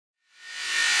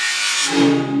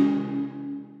In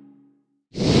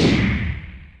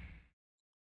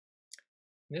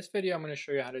this video, I'm going to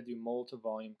show you how to do mole to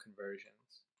volume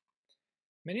conversions.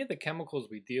 Many of the chemicals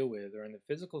we deal with are in the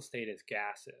physical state as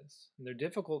gases, and they're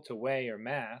difficult to weigh or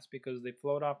mass because they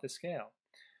float off the scale.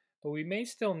 But we may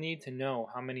still need to know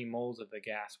how many moles of the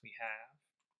gas we have.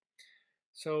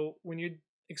 So when you're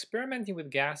experimenting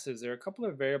with gases, there are a couple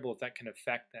of variables that can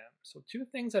affect them. So two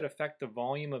things that affect the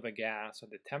volume of a gas are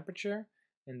the temperature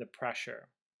and the pressure.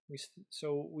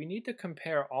 So we need to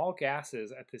compare all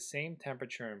gases at the same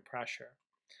temperature and pressure.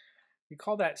 We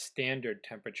call that standard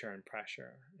temperature and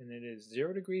pressure, and it is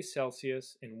 0 degrees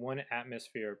Celsius and 1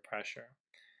 atmosphere of pressure.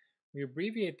 We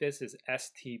abbreviate this as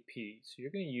STP, so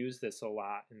you're going to use this a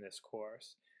lot in this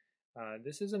course.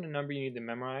 This isn't a number you need to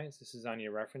memorize. This is on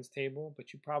your reference table,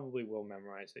 but you probably will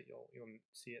memorize it. You'll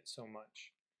see it so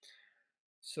much.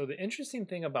 So the interesting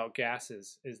thing about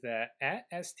gases is that at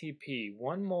STP,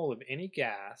 1 mole of any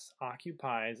gas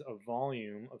occupies a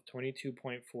volume of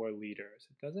 22.4 liters.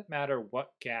 It doesn't matter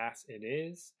what gas it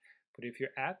is, but if you're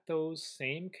at those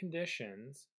same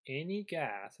conditions, any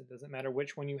gas, it doesn't matter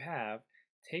which one you have,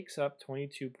 takes up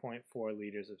 22.4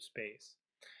 liters of space.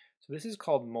 So this is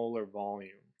called molar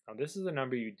volume. Now this is a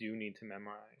number you do need to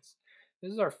memorize.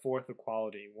 This is our fourth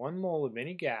equality. 1 mole of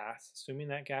any gas, assuming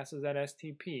that gas is at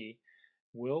STP,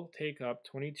 will take up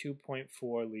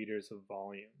 22.4 liters of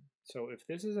volume. So if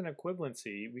this is an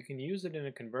equivalency, we can use it in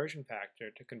a conversion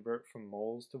factor to convert from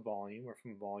moles to volume or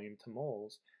from volume to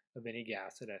moles of any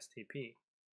gas at STP.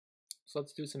 So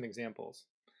let's do some examples.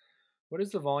 What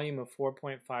is the volume of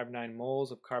 4.59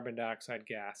 moles of carbon dioxide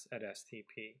gas at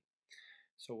STP?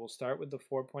 So we'll start with the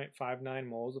 4.59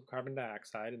 moles of carbon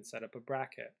dioxide and set up a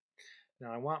bracket.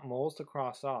 Now I want moles to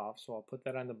cross off, so I'll put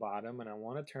that on the bottom, and I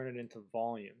want to turn it into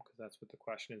volume because that's what the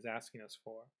question is asking us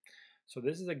for. So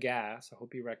this is a gas. I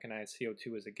hope you recognize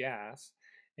CO2 as a gas,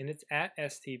 and it's at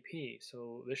STP.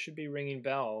 So this should be ringing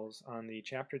bells on the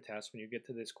chapter test when you get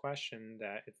to this question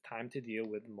that it's time to deal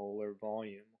with molar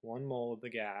volume. 1 mole of the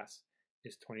gas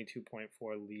is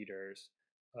 22.4 liters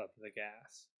of the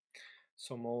gas.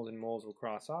 So moles and moles will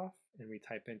cross off, and we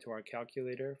type into our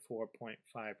calculator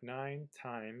 4.59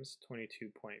 times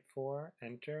 22.4,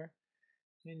 enter,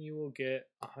 and you will get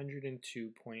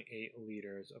 102.8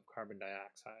 liters of carbon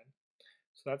dioxide.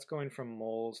 So that's going from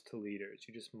moles to liters.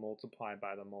 You just multiply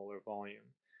by the molar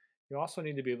volume. You also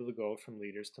need to be able to go from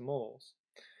liters to moles.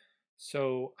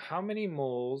 So how many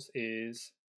moles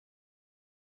is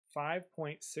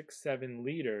 5.67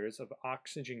 liters of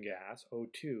oxygen gas,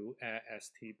 O2, at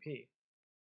STP?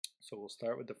 So we'll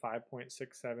start with the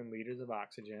 5.67 liters of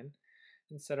oxygen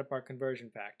and set up our conversion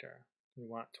factor. We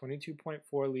want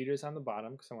 22.4 liters on the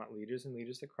bottom because I want liters and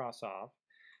liters to cross off.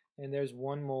 And there's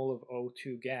 1 mole of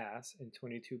O2 gas and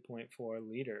 22.4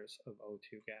 liters of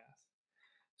O2 gas.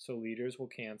 So liters will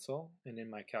cancel, and in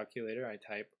my calculator I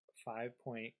type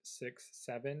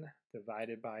 5.67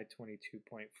 divided by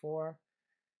 22.4,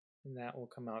 and that will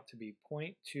come out to be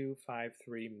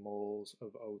 0.253 moles of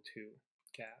O2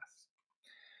 gas.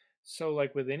 So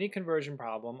like with any conversion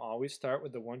problem, always start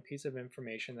with the one piece of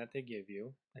information that they give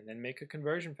you, and then make a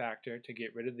conversion factor to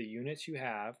get rid of the units you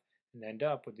have and end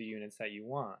up with the units that you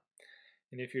want.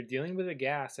 And if you're dealing with a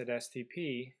gas at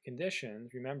STP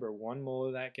conditions, remember 1 mole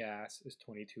of that gas is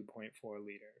 22.4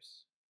 liters.